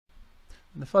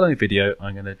In the following video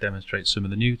I'm going to demonstrate some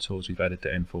of the new tools we've added to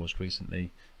n4ce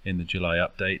recently in the July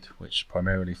update, which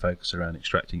primarily focus around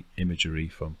extracting imagery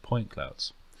from point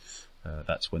clouds.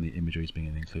 That's when the imagery is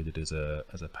being included as a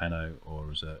Panno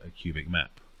or as a cubic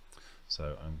map.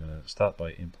 So I'm going to start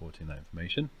by importing that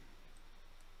information.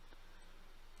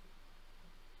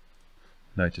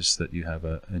 Notice that you have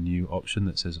a new option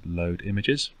that says load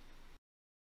images.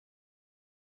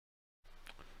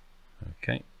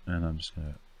 Okay, and I'm just going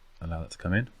to allow that to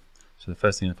come in. So the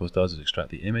first thing n4ce does is extract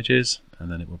the images,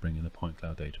 and then it will bring in the point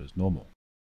cloud data as normal.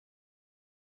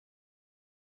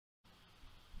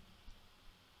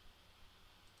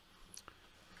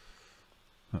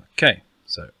 Okay,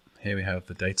 so here we have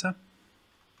the data.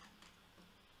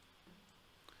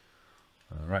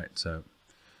 Alright, so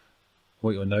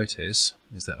what you'll notice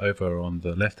is that over on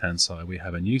the left hand side we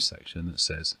have a new section that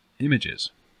says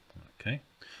images. Okay,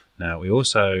 now we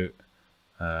also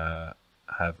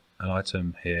have an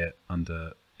item here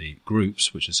under the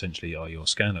groups, which essentially are your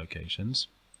scan locations,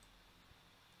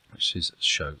 which is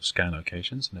show scan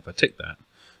locations, and if I tick that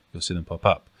you'll see them pop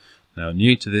up. Now,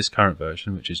 new to this current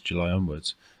version, which is July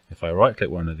onwards, if I right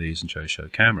click one of these and show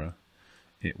camera,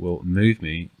 it will move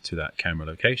me to that camera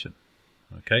location.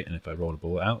 Okay, and if I roll the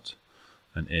ball out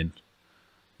and in,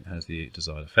 it has the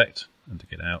desired effect, and to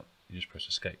get out you just press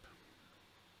escape.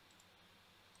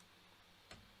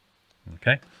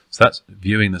 Okay, so that's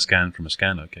viewing the scan from a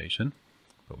scan location.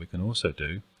 What we can also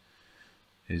do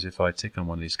is if I tick on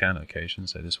one of these scan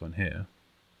locations, say this one here,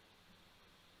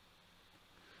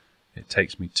 it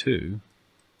takes me to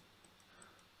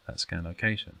that scan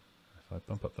location. If I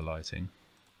bump up the lighting,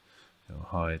 it will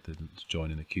hide the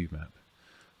join in the cube map.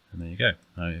 And there you go.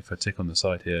 Now if I tick on the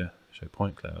side here, show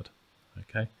point cloud,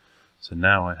 okay, so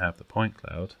now I have the point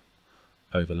cloud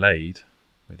overlaid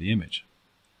with the image.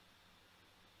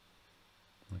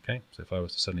 Okay, so if I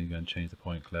was to suddenly go and change the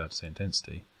point cloud to say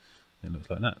intensity, it looks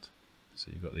like that.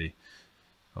 So you've got the,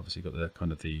 obviously got the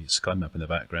kind of the sky map in the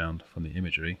background from the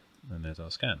imagery, and there's our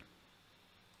scan.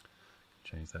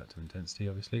 Change that to intensity,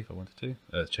 obviously, if I wanted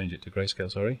to. Change it to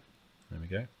grayscale, sorry. There we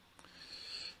go.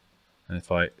 And if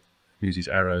I use these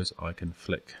arrows, I can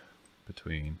flick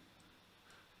between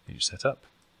each setup.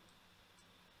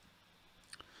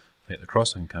 Hit the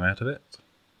cross and come out of it.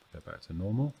 Go back to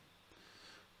normal.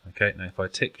 Okay, now if I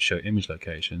tick show image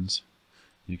locations,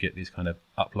 you get these kind of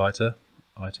uplighter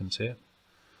items here.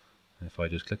 And if I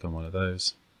just click on one of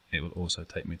those, it will also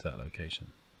take me to that location.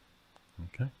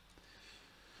 Okay,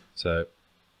 so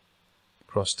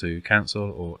cross to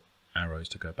cancel, or arrows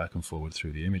to go back and forward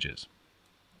through the images.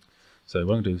 So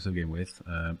what I'm going to do to begin with,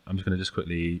 I'm just going to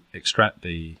quickly extract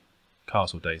the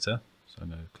castle data. So I'm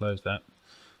going to close that,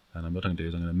 and what I'm going to do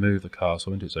is I'm going to move the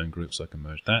castle into its own group so I can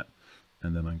merge that,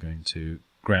 and then I'm going to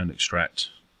ground extract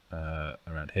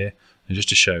around here, and just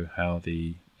to show how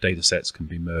the data sets can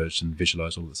be merged and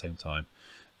visualized all at the same time,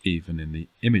 even in the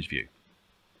image view.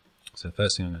 So the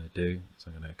first thing I'm going to do is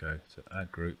I'm going to go to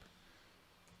add group,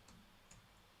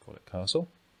 call it castle.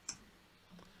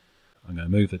 I'm going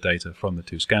to move the data from the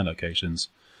two scan locations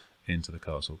into the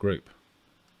castle group.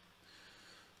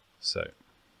 So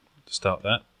to start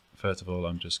that, first of all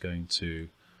I'm just going to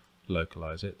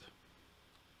localize it.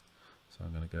 So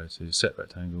I'm going to go to set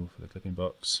rectangle for the clipping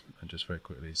box and just very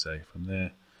quickly say from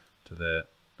there to there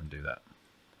and do that.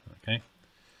 Okay.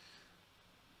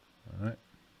 Alright.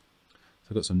 So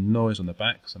I've got some noise on the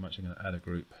back, so I'm actually going to add a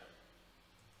group.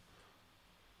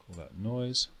 Call that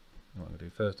noise. And what I'm going to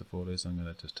do first of all is I'm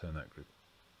going to just turn that group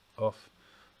off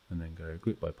and then go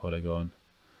group by polygon,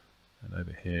 and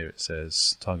over here it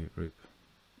says target group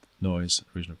noise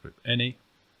original group any,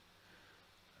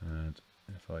 and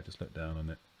if I just look down on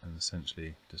it and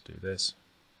essentially just do this,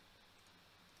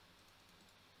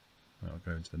 I'll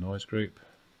go into the noise group.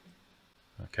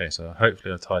 Okay, so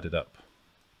hopefully I tidied up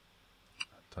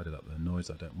the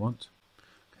noise I don't want.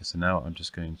 Okay, so now I'm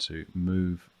just going to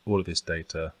move all of this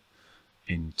data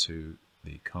into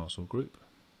the castle group.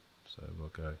 So we'll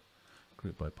go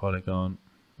group by polygon,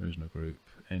 original group,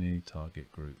 any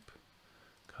target group,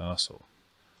 castle.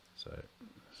 So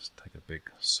let's take a big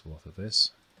swath of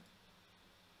this,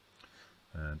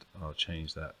 and I'll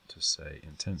change that to say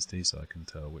intensity so I can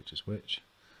tell which is which,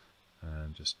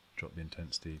 and just drop the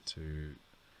intensity to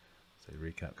say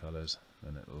recap colors,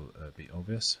 then it'll be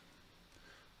obvious.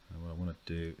 And what I want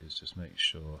to do is just make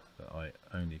sure that I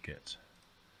only get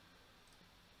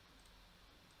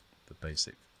the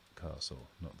basic castle,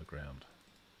 not the ground.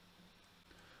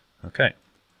 Okay,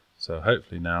 so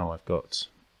hopefully now I've got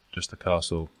just the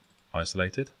castle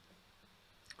isolated.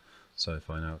 So if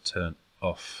I now turn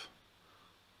off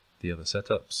the other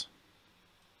setups,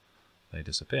 they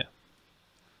disappear.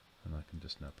 And I can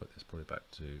just now put this probably back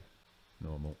to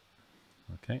normal.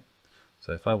 Okay,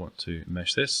 so if I want to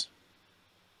mesh this,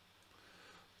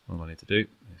 all I need to do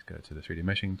is go to the 3D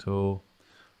meshing tool.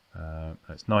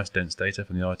 It's nice dense data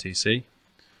from the RTC.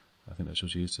 I think that's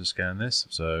what's used to scan this.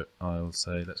 So I'll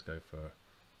say let's go for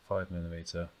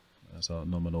 5mm as our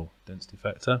nominal density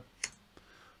factor,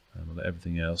 and we'll let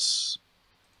everything else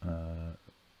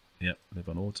live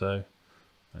on auto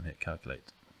and hit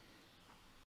calculate.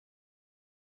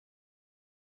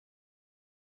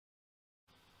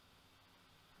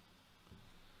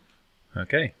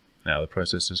 Okay, now the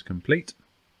process is complete.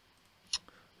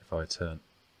 If I turn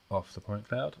off the point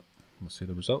cloud, we'll see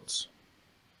the results.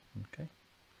 Okay,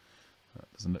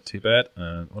 that doesn't look too bad.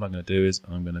 And what I'm going to do is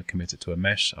I'm going to commit it to a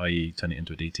mesh, i.e. turn it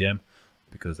into a DTM,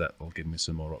 because that will give me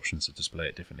some more options to display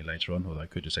it differently later on, although I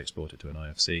could just export it to an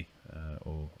IFC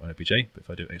or OBJ. But if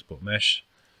I do export mesh,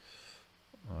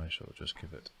 I shall just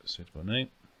give it a suitable name.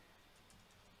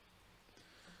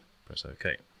 Press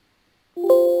OK.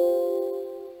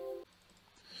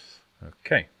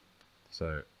 Okay,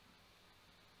 so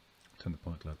turn the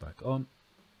point cloud back on,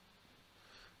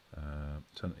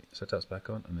 turn the setups back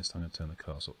on, and this time I'm going to turn the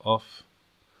castle off,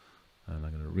 and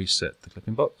I'm going to reset the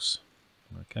clipping box.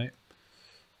 Okay,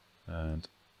 and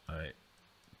I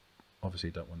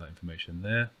obviously don't want that information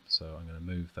there, so I'm going to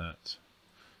move that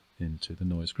into the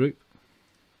noise group,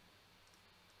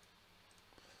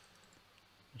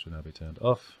 which will now be turned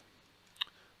off,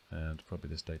 and probably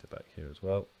this data back here as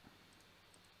well.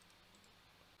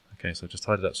 Okay, so I've just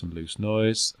tidied up some loose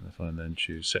noise, and if I then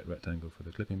choose set rectangle for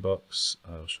the clipping box,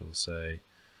 I shall say,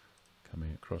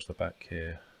 coming across the back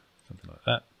here, something like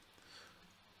that.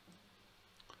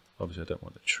 Obviously I don't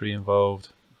want the tree involved.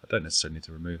 I don't necessarily need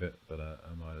to remove it, but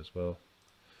I might as well.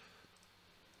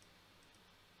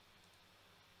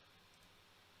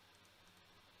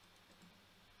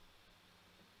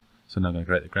 So now I'm going to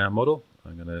create the ground model.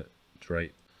 I'm going to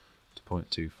drape to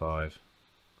 0.25.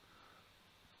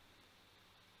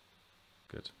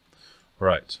 Good.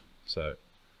 Right, so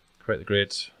create the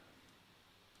grid,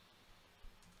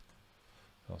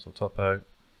 castle topo.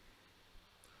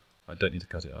 I don't need to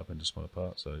cut it up into smaller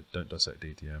parts, so don't dissect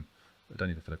DTM. I don't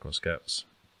need to fill across gaps.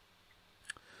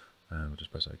 And we'll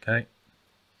just press OK.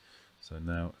 So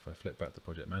now if I flip back to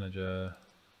Project Manager,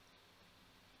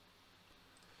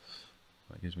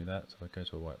 that gives me that. So if I go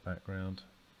to a white background.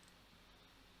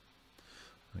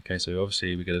 Okay, so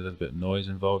obviously we get a little bit of noise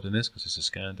involved in this because this is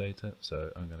scan data.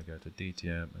 So I'm going to go to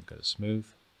DTM and go to smooth.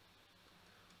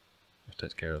 Which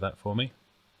takes care of that for me.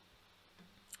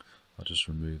 I'll just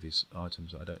remove these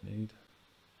items that I don't need.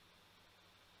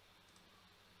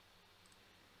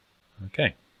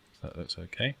 Okay, so that looks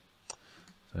okay.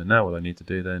 So now what I need to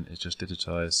do then is just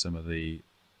digitize some of the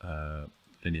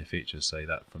linear features, say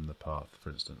that from the path, for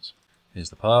instance. Here's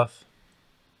the path.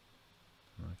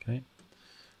 Okay.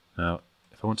 Now,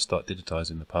 if I want to start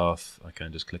digitizing the path, I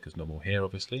can just click as normal here,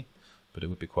 obviously, but it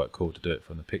would be quite cool to do it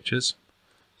from the pictures.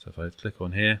 So if I click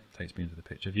on here, it takes me into the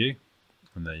picture view,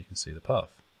 and there you can see the path.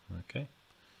 Okay.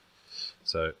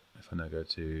 So if I now go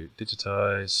to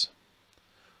digitize,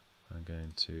 I'm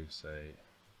going to say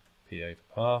PA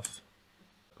for path.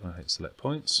 I hit select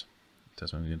points. It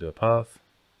tells me I'm going to do a path,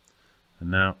 and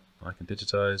now I can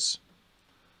digitize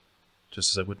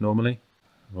just as I would normally.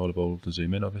 Rollable to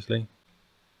zoom in, obviously.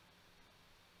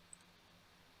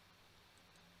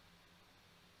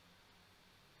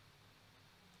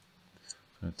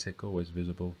 Tick always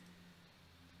visible.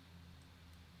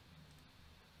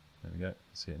 There we go,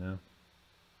 see it now.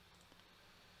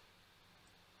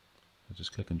 I'll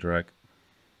just click and drag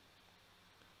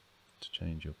to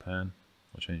change your pan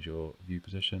or change your view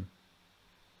position.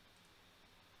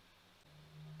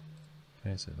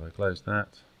 Okay, so if I close that,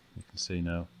 you can see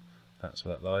now that's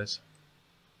where that lies.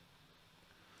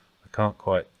 I can't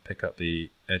quite pick up the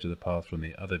edge of the path from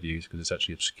the other views because it's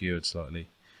actually obscured slightly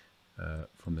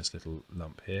from this little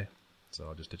lump here, so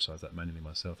I'll just digitize that manually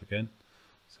myself again.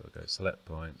 So I'll go select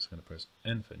points, I'm going to press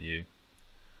N for new.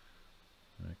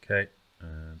 Okay,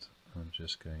 and I'm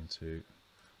just going to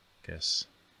guess.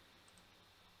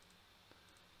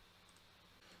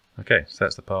 Okay, so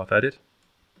that's the path added.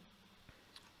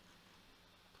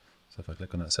 So if I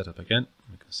click on that setup again,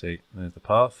 we can see there's the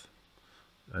path,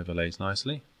 it overlays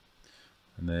nicely,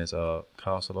 and there's our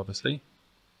castle obviously.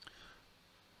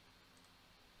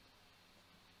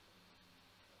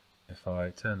 If I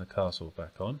turn the castle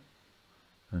back on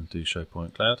and do show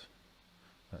point cloud,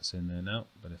 that's in there now,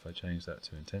 but if I change that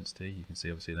to intensity, you can see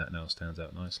obviously that now stands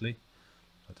out nicely.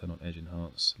 If I turn on edge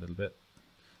enhance a little bit,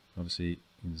 obviously you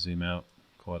can zoom out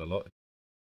quite a lot,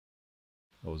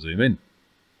 or zoom in.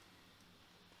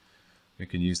 we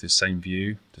can use this same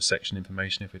view to section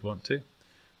information if we'd want to.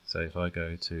 So if I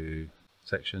go to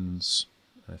sections,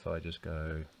 if I just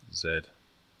go Z,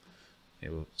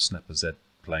 it will snap a Z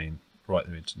plane right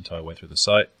the entire way through the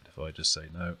site. If I just say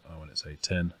no, I want it to say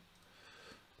 10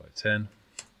 by 10,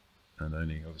 and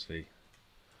only obviously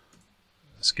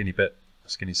a skinny bit, a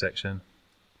skinny section,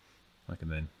 I can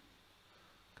then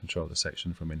control the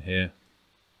section from in here.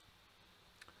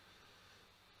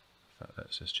 In fact,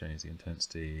 let's just change the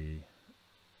intensity,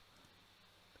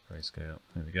 the grayscale,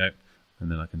 there we go. And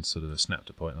then I can sort of snap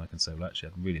to point and I can say, well actually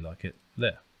I really like it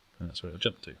there, and that's where it'll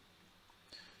jump to.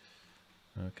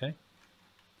 Okay,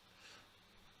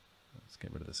 let's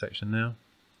get rid of the section now.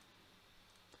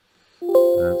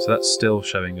 So that's still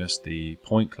showing us the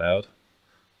point cloud.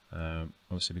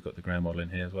 Obviously we've got the ground model in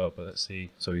here as well, but let's see,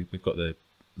 so we've got the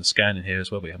scan in here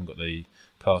as well, but we haven't got the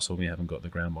castle, we haven't got the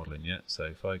ground model in yet. So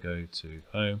if I go to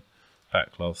home,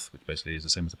 backcloth, which basically is the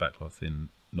same as the backcloth in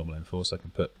normal n4ce, so I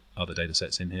can put other data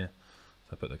sets in here.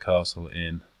 So I put the castle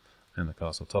in and the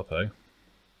castle topo.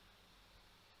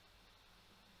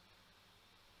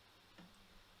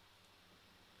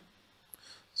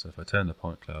 So if I turn the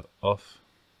point cloud off,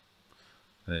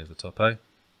 there's the topo.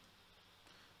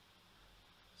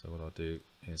 So what I'll do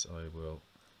is I will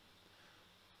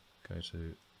go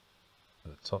to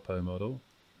the topo model,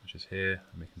 which is here,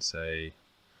 and we can say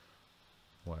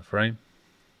wireframe.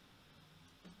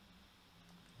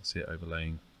 You'll see it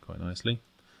overlaying quite nicely.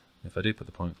 If I do put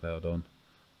the point cloud on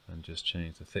and just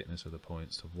change the thickness of the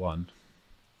points to 1,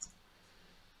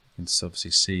 you can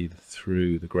obviously see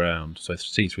through the ground, so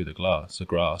see through the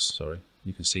grass, sorry.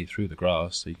 You can see through the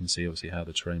grass, so you can see obviously how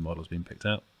the terrain model has been picked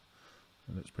out.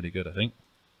 It looks pretty good, I think.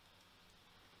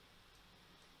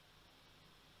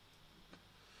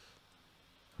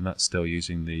 And that's still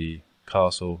using the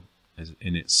castle as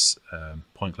in its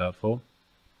point cloud form.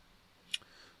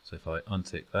 So if I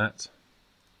untick that,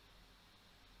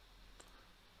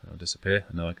 it'll disappear,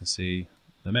 and now I can see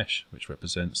the mesh, which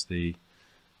represents the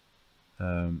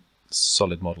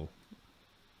solid model,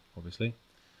 obviously.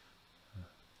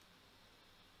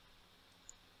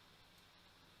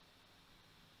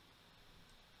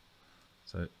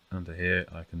 So under here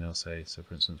I can now say, so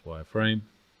for instance wireframe,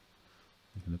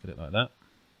 you can look at it like that,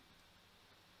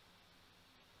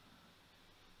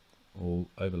 all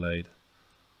overlaid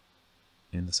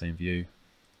in the same view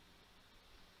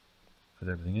as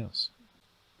everything else.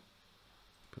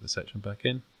 Put the section back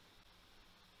in,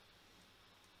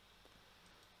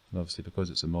 and obviously because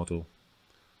it's a model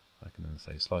I can then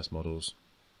say slice models,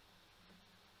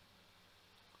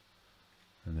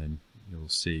 and then you'll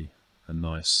see a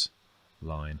nice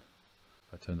line.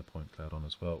 If I turn the point cloud on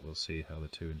as well, we'll see how the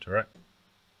two interact.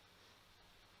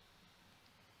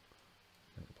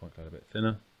 Make the point cloud a bit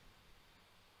thinner.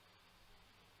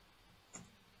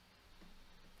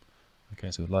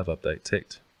 Okay, so with live update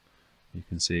ticked, you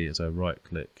can see as I right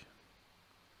click,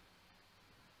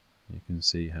 you can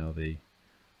see how the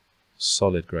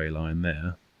solid grey line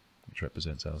there, which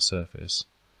represents our surface,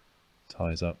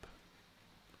 ties up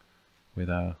with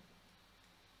our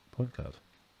point cloud.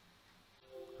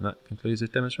 And that concludes this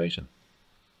demonstration.